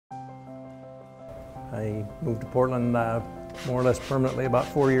I moved to Portland more or less permanently about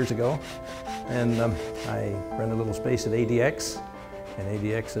 4 years ago, and I rent a little space at ADX, and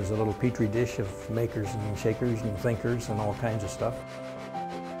ADX is a little petri dish of makers and shakers and thinkers and all kinds of stuff.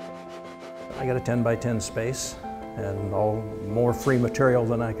 I got a 10 by 10 space and all more free material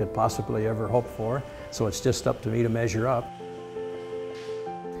than I could possibly ever hope for, so it's just up to me to measure up.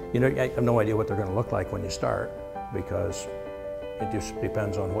 You know, I have no idea what they're going to look like when you start, because it just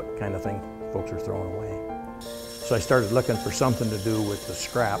depends on what kind of thing folks are throwing away. So I started looking for something to do with the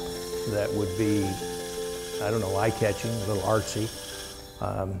scrap that would be, I don't know, eye-catching, a little artsy.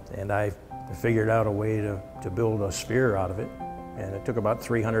 And I figured out a way to build a sphere out of it. And it took about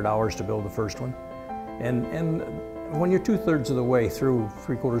 300 hours to build the first one. And when you're 2/3 of the way through,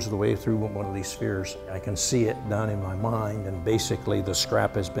 3/4 of the way through one of these spheres, I can see it done in my mind, and basically the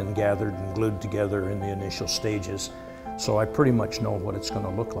scrap has been gathered and glued together in the initial stages. So I pretty much know what it's going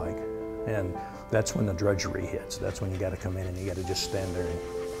to look like. And that's when the drudgery hits. That's when you got to come in and you got to just stand there and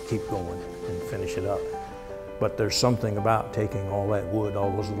keep going and finish it up. But there's something about taking all that wood,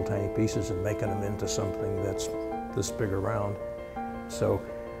 all those little tiny pieces, and making them into something that's this big around. So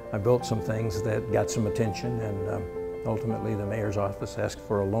I built some things that got some attention, and ultimately the mayor's office asked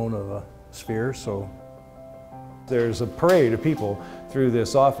for a loan of a sphere. So there's a parade of people through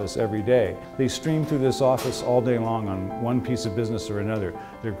this office every day. They stream through this office all day long on one piece of business or another.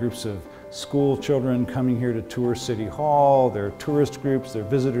 There are groups of school children coming here to tour City Hall. There are tourist groups. There are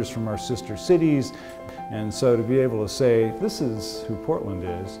visitors from our sister cities. And so to be able to say, this is who Portland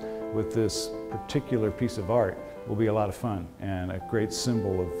is with this particular piece of art will be a lot of fun and a great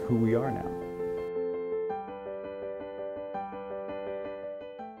symbol of who we are now.